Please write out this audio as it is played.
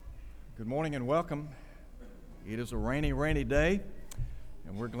Good morning and welcome. It is a rainy day,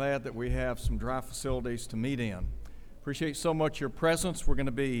 and we're glad that we have some dry facilities to meet in. Appreciate so much your presence. We're going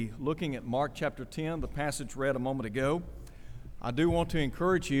to be looking at Mark chapter 10, the passage read a moment ago. I do want to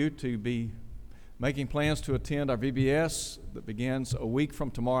encourage you to be making plans to attend our VBS that begins a week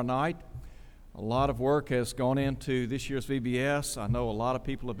from tomorrow night. A lot of work has gone into this year's VBS. I know a lot of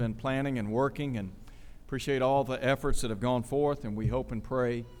people have been planning and working, and appreciate all the efforts that have gone forth, and we hope and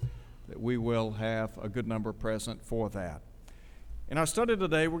pray that we will have a good number present for that. In our study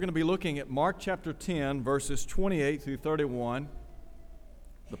today, we're going to be looking at Mark chapter 10, verses 28 through 31,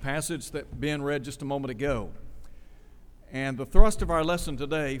 the passage that Ben read just a moment ago. And the thrust of our lesson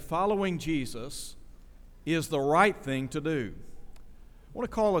today, following Jesus, is the right thing to do. I want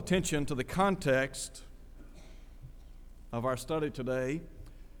to call attention to the context of our study today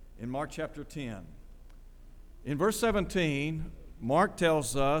in Mark chapter 10. In verse 17, Mark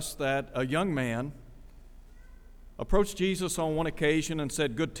tells us that a young man approached Jesus on one occasion and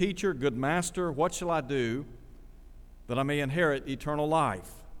said, "Good teacher, good master, what shall I do that I may inherit eternal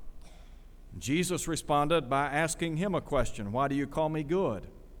life?" Jesus responded by asking him a question, "Why do you call me good?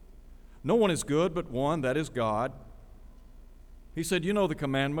 No one is good but one, that is God." He said, "You know the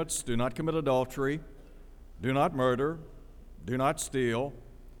commandments, do not commit adultery, do not murder, do not steal,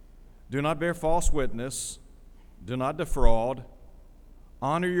 do not bear false witness, do not defraud,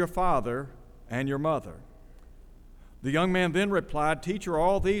 honor your father and your mother." The young man then replied, "Teacher,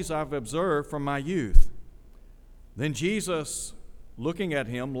 all these I've observed from my youth." Then Jesus, looking at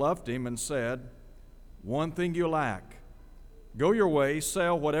him, loved him and said, "One thing you lack. Go your way,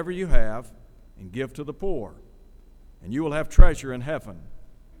 sell whatever you have, and give to the poor, and you will have treasure in heaven.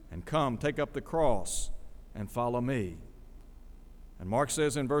 And come, take up the cross and follow me." And Mark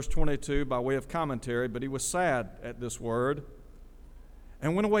says in verse 22, by way of commentary, "But he was sad at this word,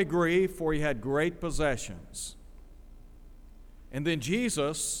 and went away grieved, for he had great possessions." And then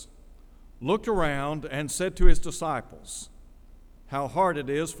Jesus looked around and said to his disciples, "How hard it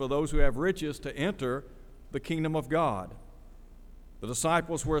is for those who have riches to enter the kingdom of God." The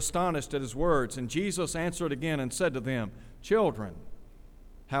disciples were astonished at his words, and Jesus answered again and said to them, "Children,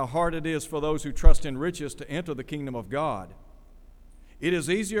 how hard it is for those who trust in riches to enter the kingdom of God. It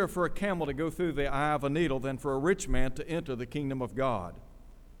is easier for a camel to go through the eye of a needle than for a rich man to enter the kingdom of God."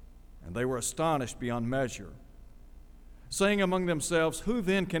 And they were astonished beyond measure, saying among themselves, "Who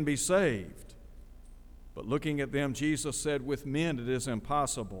then can be saved?" But looking at them, Jesus said, "With men it is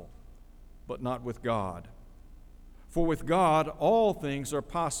impossible, but not with God. For with God all things are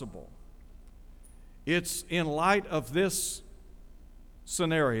possible." It's in light of this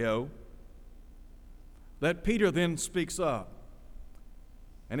scenario that Peter then speaks up.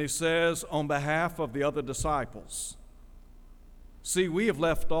 And he says on behalf of the other disciples, "See, we have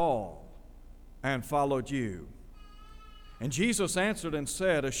left all and followed you." And Jesus answered and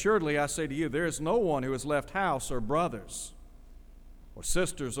said, "Assuredly I say to you, there is no one who has left house or brothers or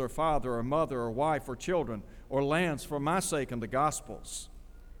sisters or father or mother or wife or children or lands for my sake and the gospel's,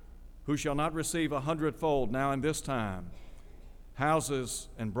 who shall not receive 100-fold now in this time, houses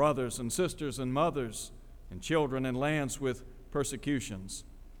and brothers and sisters and mothers and children and lands with persecutions,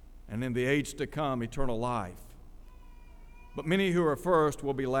 and in the age to come eternal life. But many who are first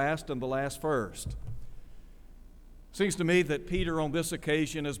will be last, and the last first." Seems to me that Peter on this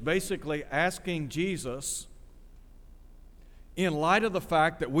occasion is basically asking Jesus, in light of the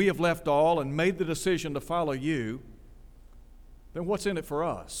fact that we have left all and made the decision to follow you, then what's in it for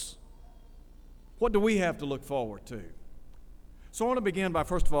us? What do we have to look forward to? So I want to begin by,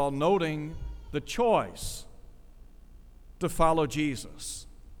 first of all, noting the choice to follow Jesus.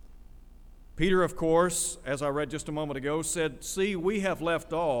 Peter, of course, as I read just a moment ago, said, "See, we have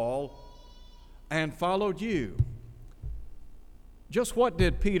left all and followed you." Just what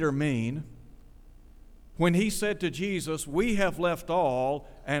did Peter mean when he said to Jesus, "We have left all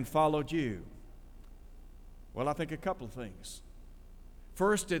and followed you"? Well, I think a couple of things.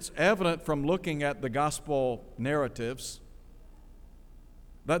 First, it's evident from looking at the gospel narratives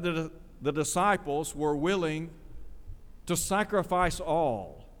that the disciples were willing to sacrifice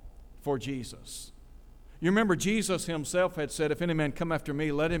all for Jesus. You remember Jesus himself had said, "If any man come after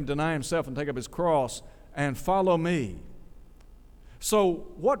me, let him deny himself and take up his cross and follow me." So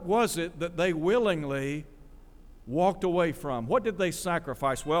what was it that they willingly walked away from? What did they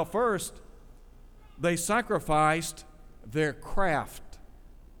sacrifice? Well, first, they sacrificed their craft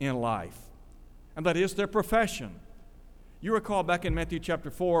in life, and that is their profession. You recall back in Matthew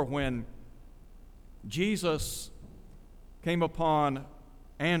chapter 4 when Jesus came upon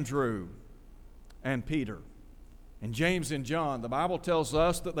Andrew and Peter. And James and John, the Bible tells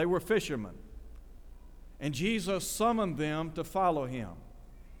us that they were fishermen. And Jesus summoned them to follow him.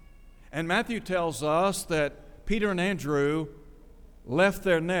 And Matthew tells us that Peter and Andrew left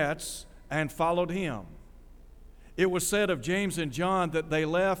their nets and followed him. It was said of James and John that they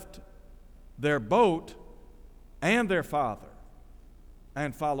left their boat and their father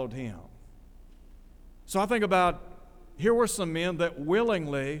and followed him. So I think about, here were some men that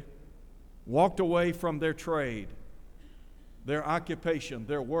willingly walked away from their trade, their occupation,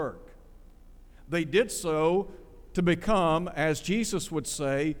 their work. They did so to become, as Jesus would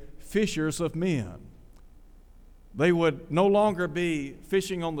say, fishers of men. They would no longer be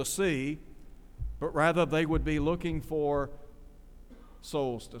fishing on the sea, but rather they would be looking for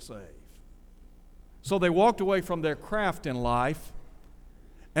souls to save. So they walked away from their craft in life,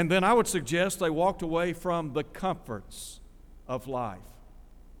 and then I would suggest they walked away from the comforts of life.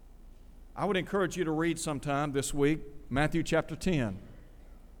 I would encourage you to read sometime this week, Matthew chapter 10.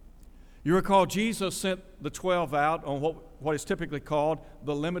 You recall Jesus sent the 12 out on what is typically called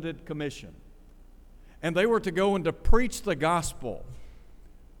the limited commission. And they were to go and to preach the gospel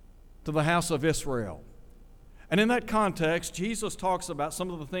to the house of Israel. And in that context, Jesus talks about some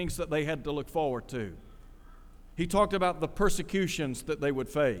of the things that they had to look forward to. He talked about the persecutions that they would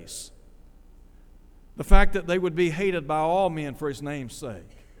face, the fact that they would be hated by all men for his name's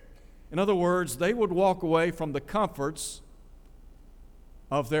sake. In other words, they would walk away from the comforts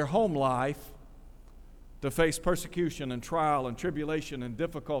of their home life to face persecution and trial and tribulation and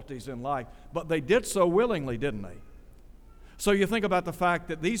difficulties in life. But they did so willingly, didn't they? So you think about the fact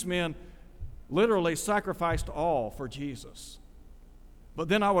that these men literally sacrificed all for Jesus. But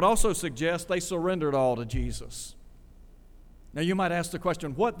then I would also suggest they surrendered all to Jesus. Now you might ask the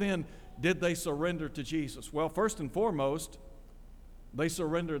question, what then did they surrender to Jesus? Well, first and foremost, they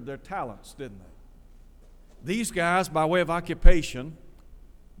surrendered their talents, didn't they? These guys, by way of occupation,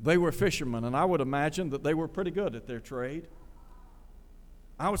 they were fishermen, and I would imagine that they were pretty good at their trade.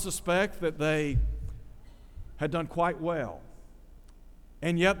 I would suspect that they had done quite well.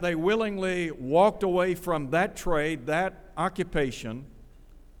 And yet they willingly walked away from that trade, that occupation,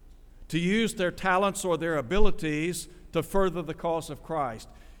 to use their talents or their abilities to further the cause of Christ.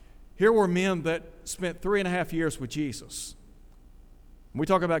 Here were men that spent 3.5 years with Jesus. When we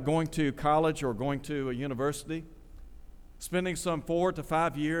talk about going to college or going to a university, spending some 4 to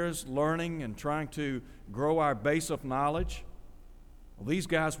 5 years learning and trying to grow our base of knowledge. Well, these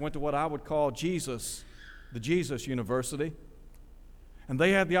guys went to what I would call the Jesus University. And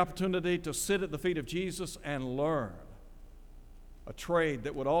they had the opportunity to sit at the feet of Jesus and learn a trade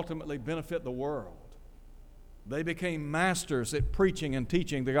that would ultimately benefit the world. They became masters at preaching and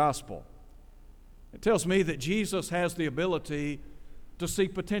teaching the gospel. It tells me that Jesus has the ability to see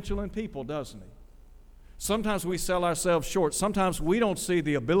potential in people, doesn't he? Sometimes we sell ourselves short. Sometimes we don't see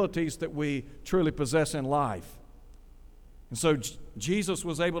the abilities that we truly possess in life. And so Jesus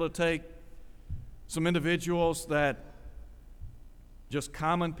was able to take some individuals that, just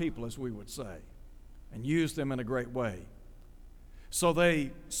common people, as we would say, and use them in a great way. So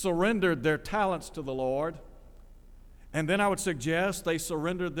they surrendered their talents to the Lord, and then I would suggest they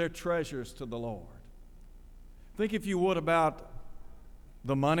surrendered their treasures to the Lord. Think, if you would, about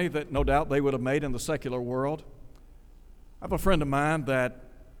the money that no doubt they would have made in the secular world. I have a friend of mine that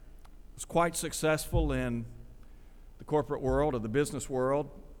was quite successful in the corporate world or the business world,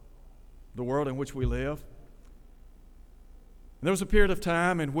 the world in which we live. And there was a period of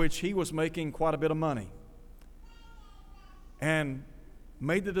time in which he was making quite a bit of money and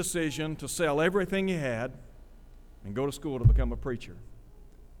made the decision to sell everything he had and go to school to become a preacher.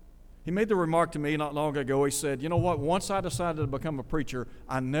 He made the remark to me not long ago. He said, you know what, once I decided to become a preacher,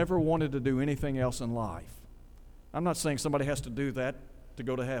 I never wanted to do anything else in life. I'm not saying somebody has to do that to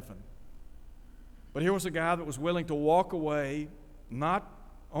go to heaven. But here was a guy that was willing to walk away not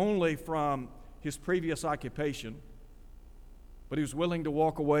only from his previous occupation, but he was willing to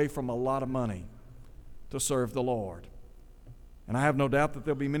walk away from a lot of money to serve the Lord. And I have no doubt that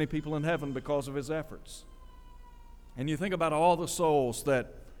there'll be many people in heaven because of his efforts. And you think about all the souls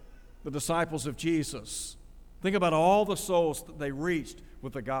that the disciples of Jesus, think about all the souls that they reached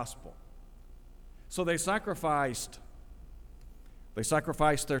with the gospel. So they sacrificed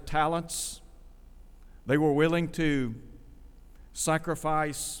their talents. They were willing to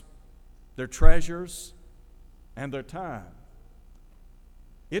sacrifice their treasures and their time.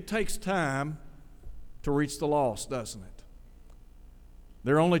 It takes time to reach the lost, doesn't it?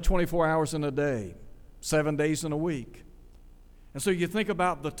 There are only 24 hours in a day, 7 days in a week. And so you think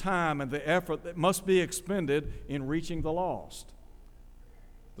about the time and the effort that must be expended in reaching the lost.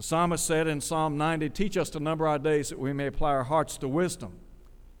 The psalmist said in Psalm 90, "Teach us to number our days that we may apply our hearts to wisdom."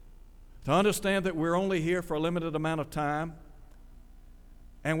 To understand that we're only here for a limited amount of time,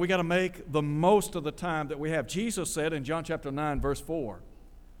 and we got to make the most of the time that we have. Jesus said in John chapter 9, verse 4,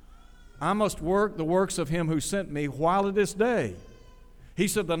 "I must work the works of him who sent me while it is day." He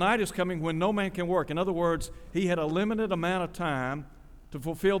said the night is coming when no man can work. In other words, he had a limited amount of time to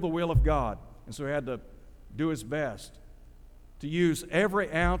fulfill the will of God. And so he had to do his best to use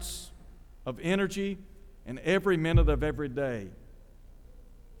every ounce of energy and every minute of every day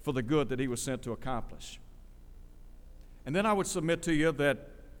for the good that he was sent to accomplish. And then I would submit to you that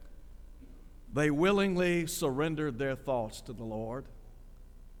they willingly surrendered their thoughts to the Lord.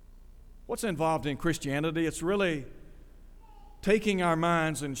 What's involved in Christianity? It's really taking our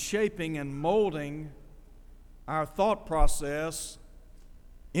minds and shaping and molding our thought process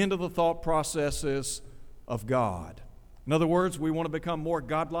into the thought processes of God. In other words, we want to become more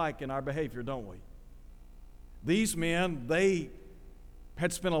godlike in our behavior, don't we? These men, they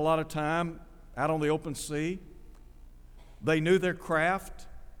had spent a lot of time out on the open sea. They knew their craft.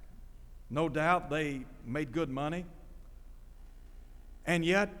 No doubt they made good money. And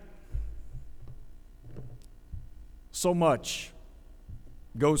yet, so much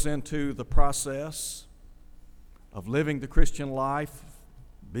goes into the process of living the Christian life,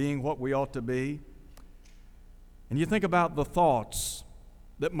 being what we ought to be. And you think about the thoughts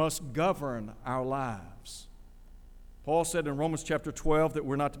that must govern our lives. Paul said in Romans chapter 12 that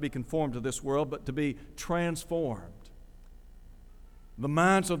we're not to be conformed to this world, but to be transformed. The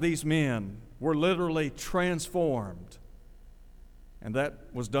minds of these men were literally transformed, and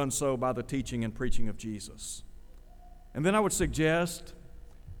that was done so by the teaching and preaching of Jesus. And then I would suggest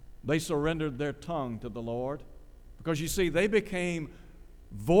they surrendered their tongue to the Lord, because you see, they became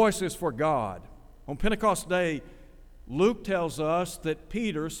voices for God. On Pentecost Day, Luke tells us that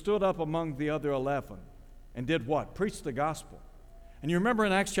Peter stood up among the other 11 and did what? Preached the gospel. And you remember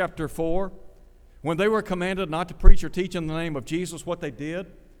in Acts chapter 4, when they were commanded not to preach or teach in the name of Jesus, what they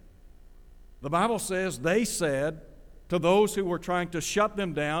did? The Bible says they said to those who were trying to shut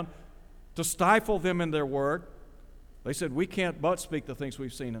them down, to stifle them in their work, they said, "We can't but speak the things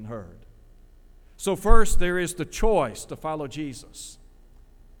we've seen and heard." So first, there is the choice to follow Jesus.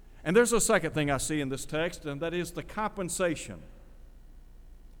 And there's a second thing I see in this text, and that is the compensation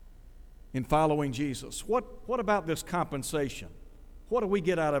in following Jesus. What about this compensation? What do we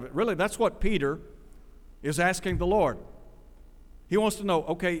get out of it? Really, that's what Peter is asking the Lord. He wants to know,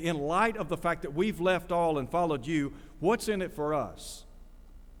 okay, in light of the fact that we've left all and followed you, what's in it for us?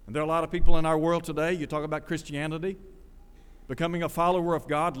 And there are a lot of people in our world today, you talk about Christianity, becoming a follower of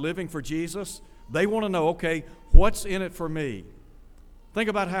God, living for Jesus. They want to know, okay, what's in it for me? Think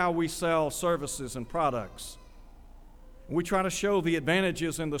about how we sell services and products. We try to show the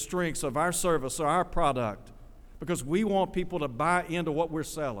advantages and the strengths of our service or our product because we want people to buy into what we're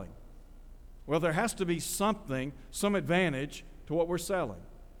selling. Well, there has to be something, some advantage to what we're selling.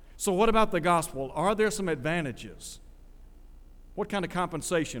 So what about the gospel? Are there some advantages? What kind of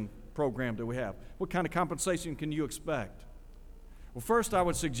compensation program do we have? What kind of compensation can you expect? Well, first I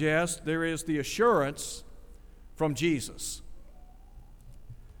would suggest there is the assurance from Jesus.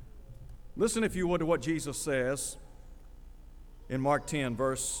 Listen, if you would, to what Jesus says in Mark 10,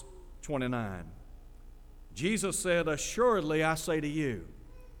 verse 29. Jesus said, "Assuredly I say to you,"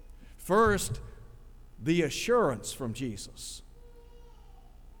 first, the assurance from Jesus.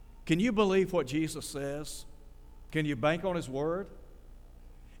 Can you believe what Jesus says? Can you bank on His word?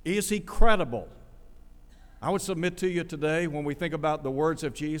 Is He credible? I would submit to you today, when we think about the words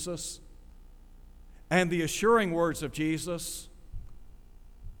of Jesus and the assuring words of Jesus,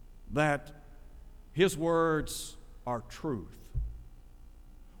 that His words are truth.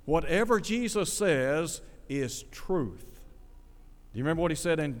 Whatever Jesus says is truth. Do you remember what He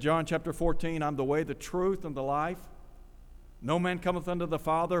said in John chapter 14? "I'm the way, the truth, and the life. No man cometh unto the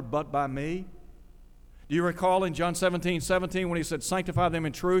Father but by me." Do you recall in John 17:17 when He said, "Sanctify them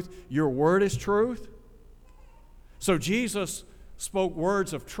in truth, your word is truth"? So Jesus spoke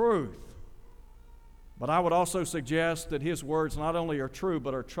words of truth. But I would also suggest that His words not only are true,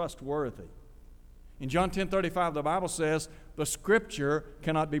 but are trustworthy. In John 10:35, the Bible says, "The Scripture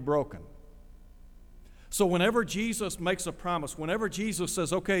cannot be broken." So whenever Jesus makes a promise, whenever Jesus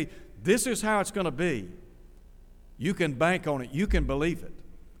says, okay, this is how it's going to be, you can bank on it. You can believe it.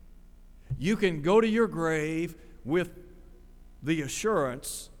 You can go to your grave with the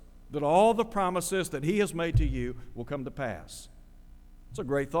assurance that all the promises that He has made to you will come to pass. It's a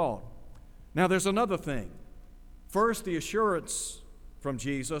great thought. Now, there's another thing. First, the assurance from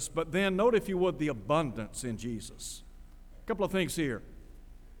Jesus, but then note, if you would, the abundance in Jesus. A couple of things here.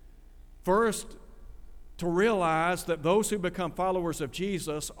 First, to realize that those who become followers of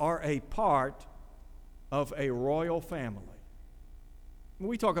Jesus are a part of a royal family. When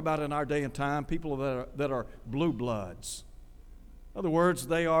we talk about in our day and time people that are blue bloods. In other words,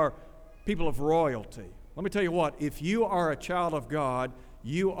 they are people of royalty. Let me tell you what, if you are a child of God,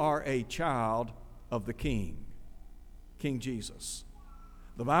 you are a child of the King, King Jesus.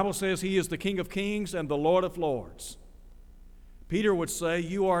 The Bible says He is the King of kings and the Lord of lords. Peter would say,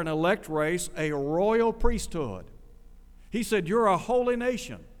 you are an elect race, a royal priesthood. He said, you're a holy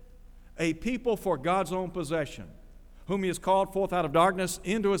nation, a people for God's own possession, whom He has called forth out of darkness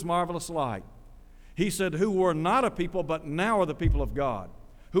into His marvelous light. He said, who were not a people, but now are the people of God,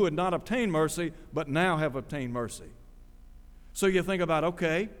 who had not obtained mercy, but now have obtained mercy. So you think about,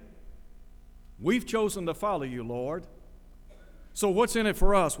 okay, we've chosen to follow You, Lord. So what's in it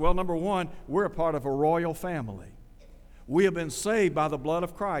for us? Well, number one, we're a part of a royal family. We have been saved by the blood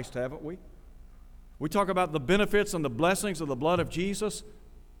of Christ, haven't we? We talk about the benefits and the blessings of the blood of Jesus. Do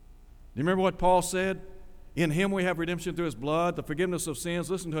you remember what Paul said? In Him we have redemption through His blood, the forgiveness of sins,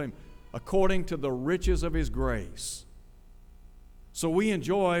 listen to him, according to the riches of His grace. So we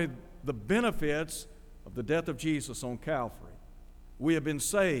enjoy the benefits of the death of Jesus on Calvary. We have been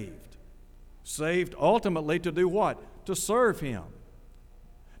saved. Saved ultimately to do what? To serve Him.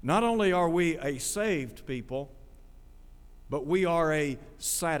 Not only are we a saved people, but we are a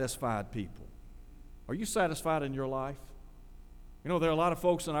satisfied people. Are you satisfied in your life? You know, there are a lot of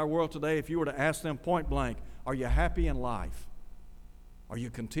folks in our world today, if you were to ask them point blank, are you happy in life? Are you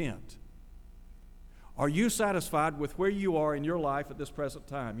content? Are you satisfied with where you are in your life at this present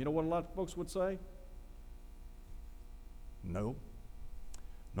time? You know what a lot of folks would say? No.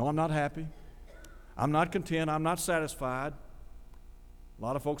 No, I'm not happy. I'm not content. I'm not satisfied. A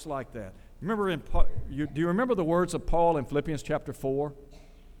lot of folks like that. Do you remember the words of Paul in Philippians chapter 4?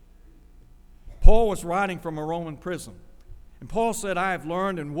 Paul was writing from a Roman prison. And Paul said, I have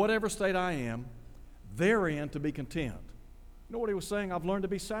learned in whatever state I am, therein to be content. You know what he was saying? I've learned to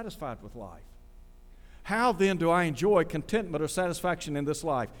be satisfied with life. How then do I enjoy contentment or satisfaction in this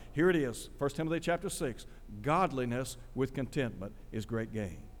life? Here it is, 1 Timothy chapter 6. Godliness with contentment is great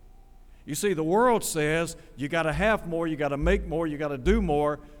gain. You see, the world says you got to have more, you got to make more, you got to do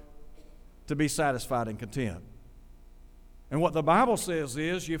more to be satisfied and content. And what the Bible says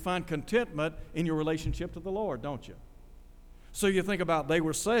is you find contentment in your relationship to the Lord, don't you? So you think about they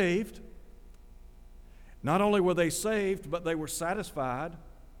were saved. Not only were they saved, but they were satisfied.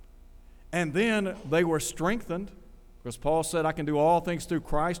 And then they were strengthened, because Paul said, I can do all things through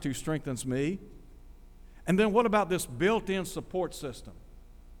Christ who strengthens me. And then what about this built-in support system?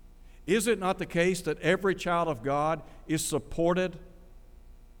 Is it not the case that every child of God is supported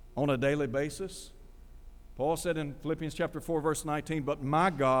on a daily basis? Paul said in Philippians chapter 4, verse 19, but my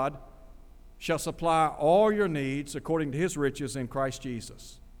God shall supply all your needs according to His riches in Christ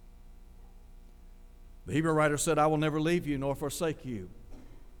Jesus. The Hebrew writer said, I will never leave you nor forsake you,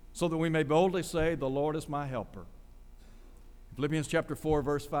 so that we may boldly say, the Lord is my helper. Philippians chapter 4,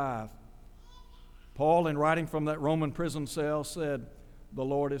 verse 5, Paul, in writing from that Roman prison cell, said, the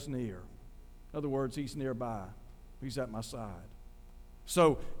Lord is near. In other words, He's nearby. He's at my side.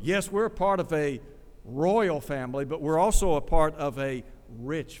 So, yes, we're a part of a royal family, but we're also a part of a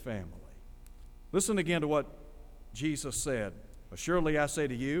rich family. Listen again to what Jesus said. Assuredly, I say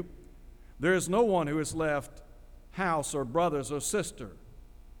to you, there is no one who has left house or brothers or sister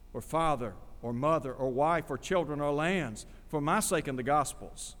or father or mother or wife or children or lands for my sake and the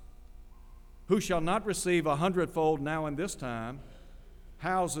gospel's, who shall not receive 100-fold now in this time,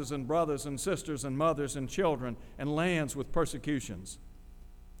 houses and brothers and sisters and mothers and children and lands with persecutions,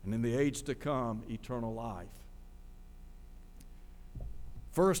 and in the age to come, eternal life.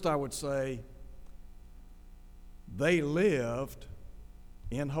 First, I would say, they lived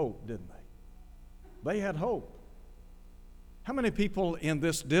in hope, didn't they? They had hope. How many people in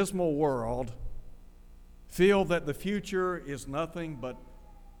this dismal world feel that the future is nothing but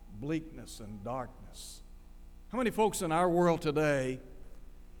bleakness and darkness? How many folks in our world today,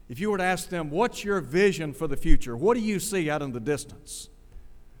 if you were to ask them, what's your vision for the future? What do you see out in the distance?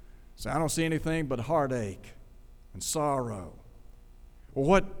 Say, I don't see anything but heartache and sorrow. Well,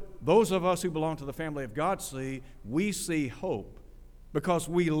 what those of us who belong to the family of God see, we see hope because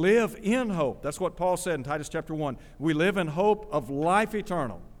we live in hope. That's what Paul said in Titus chapter 1. We live in hope of life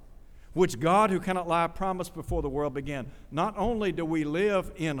eternal, which God, who cannot lie, promised before the world began. Not only do we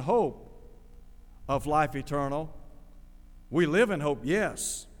live in hope of life eternal, we live in hope,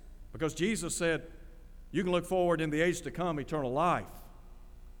 yes, because Jesus said, you can look forward in the age to come, eternal life.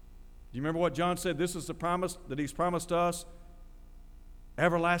 Do you remember what John said? This is the promise that He's promised us,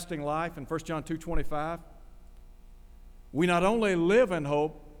 everlasting life in 1 John 2:25. We not only live in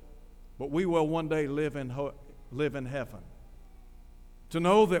hope, but we will one day live in heaven. To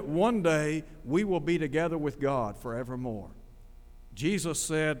know that one day we will be together with God forevermore. Jesus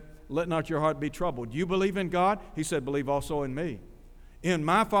said, "Let not your heart be troubled. You believe in God?" He said, "Believe also in me. In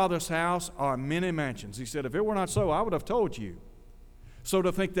my Father's house are many mansions." He said, "If it were not so, I would have told you." So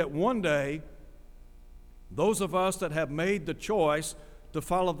to think that one day, those of us that have made the choice to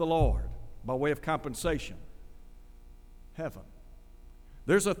follow the Lord by way of compensation, heaven.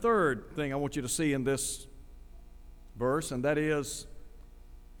 There's a third thing I want you to see in this verse, and that is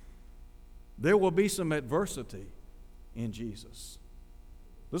there will be some adversity in Jesus.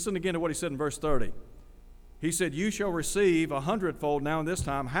 Listen again to what he said in verse 30. He said, "You shall receive 100-fold now in this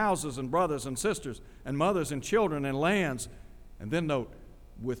time houses and brothers and sisters and mothers and children and lands." And then note,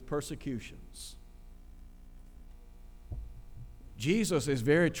 with persecutions. Jesus is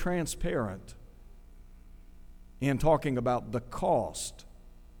very transparent in talking about the cost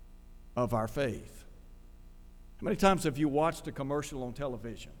of our faith. How many times have you watched a commercial on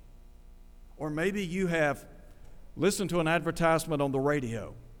television? Or maybe you have listened to an advertisement on the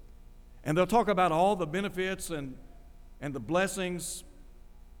radio, and they'll talk about all the benefits and the blessings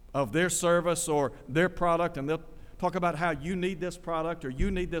of their service or their product, and they'll talk about how you need this product or you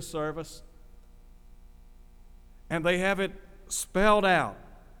need this service. And they have it spelled out,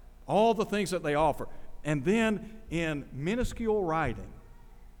 all the things that they offer. And then in minuscule writing,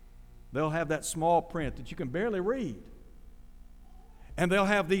 they'll have that small print that you can barely read. And they'll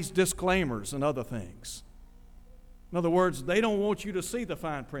have these disclaimers and other things. In other words, they don't want you to see the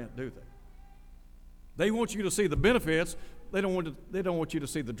fine print, do they? They want you to see the benefits. They don't want you to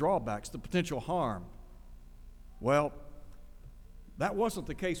see the drawbacks, the potential harm. Well, that wasn't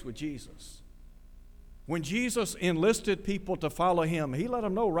the case with Jesus. When Jesus enlisted people to follow him, he let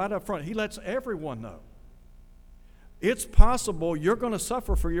them know right up front. He lets everyone know. It's possible you're going to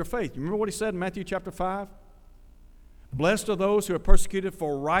suffer for your faith. You remember what he said in Matthew chapter 5? "Blessed are those who are persecuted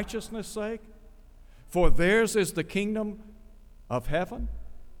for righteousness' sake, for theirs is the kingdom of heaven.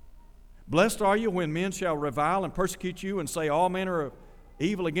 Blessed are you when men shall revile and persecute you and say all manner of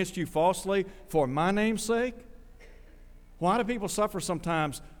evil against you falsely for my name's sake." Why do people suffer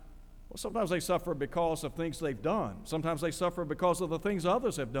sometimes? Well, sometimes they suffer because of things they've done. Sometimes they suffer because of the things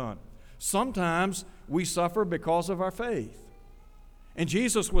others have done. Sometimes we suffer because of our faith. And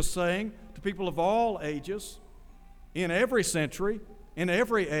Jesus was saying to people of all ages, in every century, in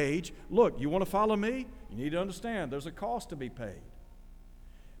every age, look, you want to follow me? You need to understand there's a cost to be paid.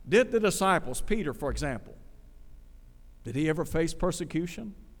 Did the disciples, Peter, for example, did he ever face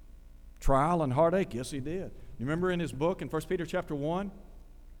persecution, trial, and heartache? Yes, he did. You remember in his book in 1 Peter chapter 1?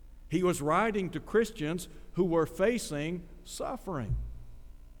 He was writing to Christians who were facing suffering,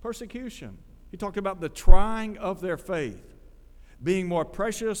 persecution. He talked about the trying of their faith, being more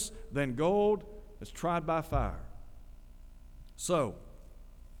precious than gold that's tried by fire. So,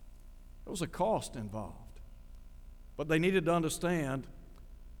 there was a cost involved. But they needed to understand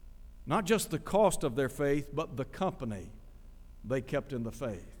not just the cost of their faith, but the company they kept in the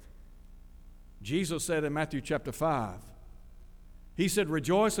faith. Jesus said in Matthew chapter 5, he said,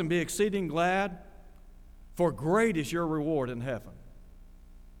 "Rejoice and be exceeding glad, for great is your reward in heaven."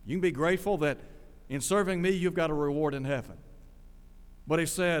 You can be grateful that in serving me you've got a reward in heaven. But he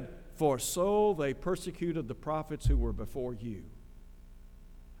said, "For so they persecuted the prophets who were before you."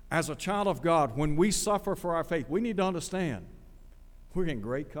 As a child of God, when we suffer for our faith, we need to understand we're in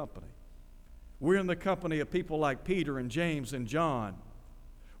great company. We're in the company of people like Peter and James and John.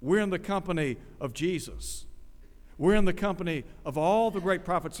 We're in the company of Jesus. We're in the company of all the great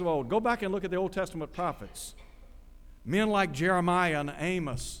prophets of old. Go back and look at the Old Testament prophets. Men like Jeremiah and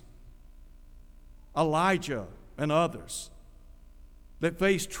Amos, Elijah and others that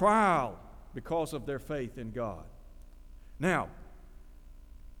faced trial because of their faith in God. Now,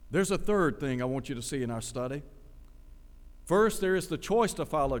 there's a third thing I want you to see in our study. First, there is the choice to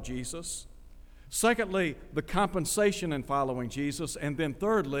follow Jesus. Secondly, the compensation in following Jesus. And then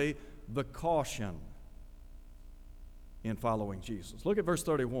thirdly, the caution in following Jesus. Look at verse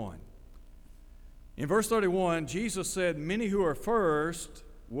 31. In verse 31, Jesus said, "Many who are first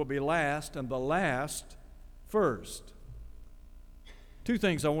will be last, and the last first." Two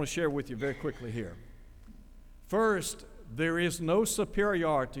things I want to share with you very quickly here. First, there is no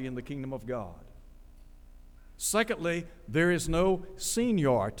superiority in the kingdom of God. Secondly, there is no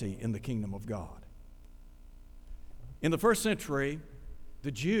seniority in the kingdom of God. In the first century, the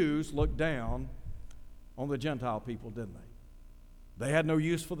Jews looked down on the Gentile people, didn't they? They had no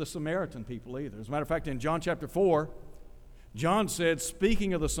use for the Samaritan people either. As a matter of fact, in John chapter 4, John said,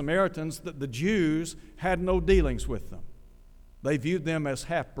 speaking of the Samaritans, that the Jews had no dealings with them. They viewed them as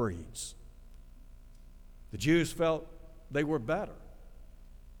half-breeds. The Jews felt they were better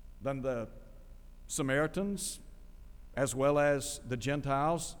than the Samaritans as well as the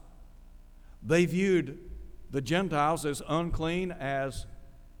Gentiles. They viewed the Gentiles as unclean, as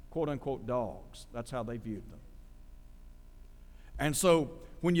quote-unquote dogs. That's how they viewed them. And so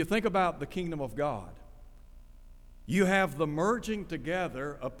when you think about the kingdom of God, you have the merging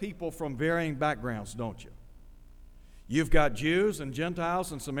together of people from varying backgrounds, don't you? You've got Jews and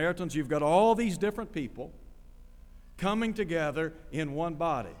Gentiles and Samaritans. You've got all these different people coming together in one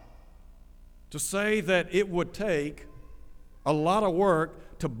body. To say that it would take a lot of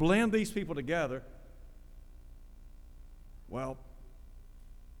work to blend these people together, well,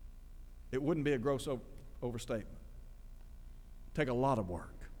 it wouldn't be a gross overstatement. It'd take a lot of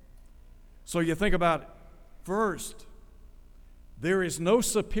work. So you think about, first, there is no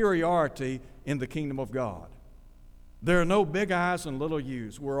superiority in the kingdom of God. There are no big I's and little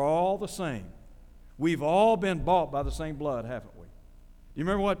U's. We're all the same. We've all been bought by the same blood, haven't we? Do you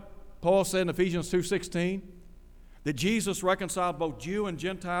remember what Paul said in Ephesians 2:16? That Jesus reconciled both Jew and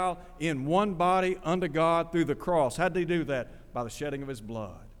Gentile in one body unto God through the cross. How did he do that? By the shedding of his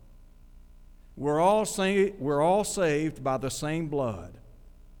blood. We're all saved by the same blood.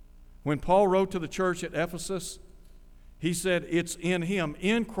 When Paul wrote to the church at Ephesus, he said, it's in him,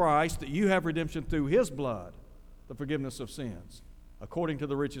 in Christ, that you have redemption through his blood, the forgiveness of sins, according to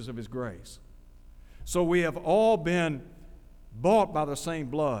the riches of his grace. So we have all been bought by the same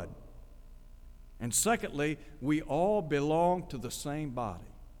blood. And secondly, we all belong to the same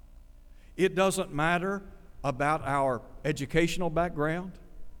body. It doesn't matter about our educational background.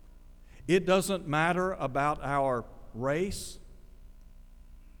 It doesn't matter about our race.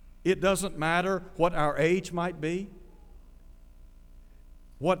 It doesn't matter what our age might be.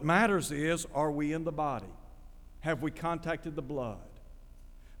 What matters is, are we in the body? Have we contacted the blood?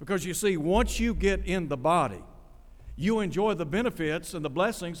 Because you see, once you get in the body, you enjoy the benefits and the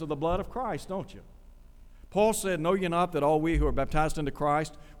blessings of the blood of Christ, don't you? Paul said, know ye not that all we who are baptized into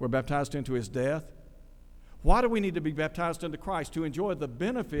Christ were baptized into his death? Why do we need to be baptized into Christ? To enjoy the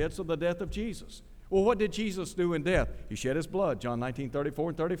benefits of the death of Jesus. Well, what did Jesus do in death? He shed his blood, John 19:34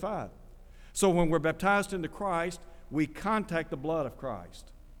 and 35. So when we're baptized into Christ, we contact the blood of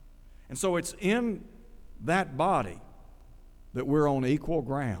Christ. And so it's in that body that we're on equal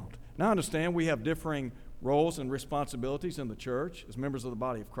ground. Now understand, we have differing roles and responsibilities in the church as members of the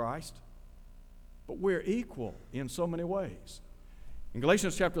body of Christ, but we're equal in so many ways. In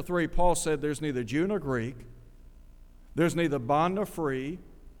Galatians chapter 3, Paul said there's neither Jew nor Greek, there's neither bond nor free,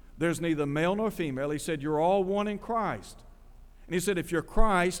 there's neither male nor female. He said you're all one in Christ. And he said if you're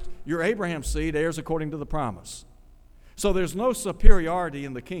Christ, you're Abraham's seed, heirs according to the promise. So there's no superiority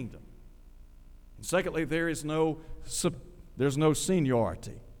in the kingdom. And secondly, there's no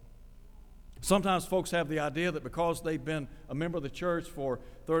seniority. Sometimes folks have the idea that because they've been a member of the church for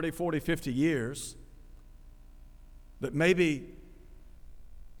 30, 40, 50 years, that maybe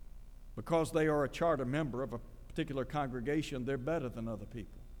because they are a charter member of a particular congregation, they're better than other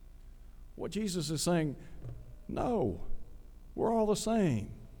people. What Jesus is saying, no, we're all the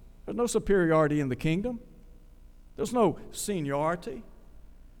same. There's no superiority in the kingdom. There's no seniority.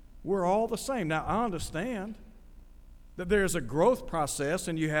 We're all the same. Now, I understand that there's a growth process,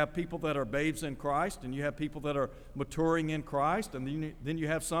 and you have people that are babes in Christ, and you have people that are maturing in Christ, and then you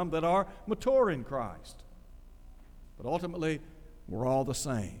have some that are mature in Christ. But ultimately, we're all the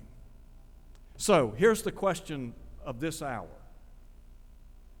same. So, here's the question of this hour.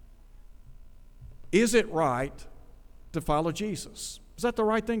 Is it right to follow Jesus? Is that the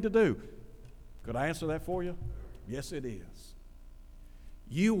right thing to do? Could I answer that for you? Yes, it is.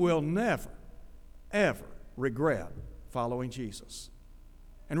 You will never, ever regret following Jesus.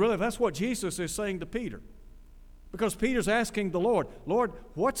 And really, that's what Jesus is saying to Peter. Because Peter's asking the Lord, Lord,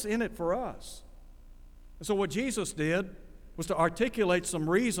 what's in it for us? And so what Jesus did was to articulate some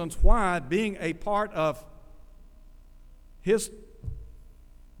reasons why being a part of his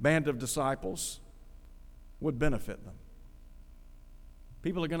band of disciples would benefit them.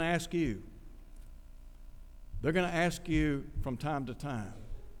 People are going to ask you. They're going to ask you from time to time,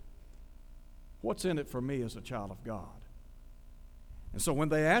 what's in it for me as a child of God? And so when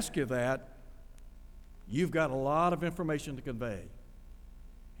they ask you that, you've got a lot of information to convey.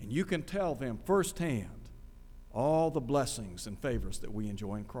 And you can tell them firsthand all the blessings and favors that we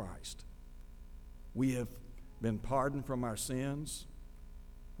enjoy in Christ. We have been pardoned from our sins.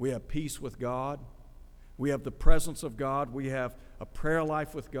 We have peace with God. We have the presence of God. We have a prayer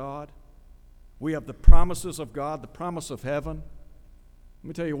life with God. We have the promises of God, the promise of heaven. Let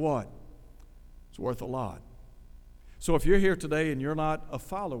me tell you what, it's worth a lot. So if you're here today and you're not a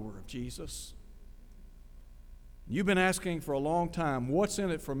follower of Jesus, you've been asking for a long time, what's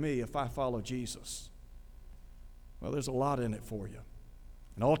in it for me if I follow Jesus? Well, there's a lot in it for you.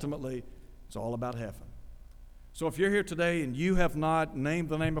 And ultimately, it's all about heaven. So if you're here today and you have not named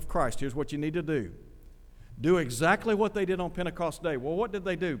the name of Christ, here's what you need to do. Do exactly what they did on Pentecost Day. Well, what did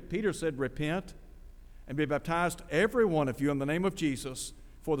they do? Peter said, repent and be baptized, every one of you, in the name of Jesus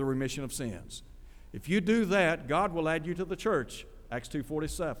for the remission of sins. If you do that, God will add you to the church, Acts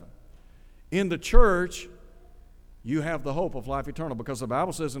 2:47. In the church, you have the hope of life eternal, because the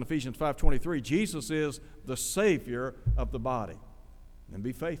Bible says in Ephesians 5:23, Jesus is the Savior of the body. And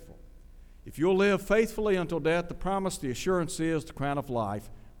be faithful. If you'll live faithfully until death, the promise, the assurance is the crown of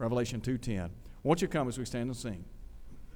life, Revelation 2:10. Won't you come as we stand and sing?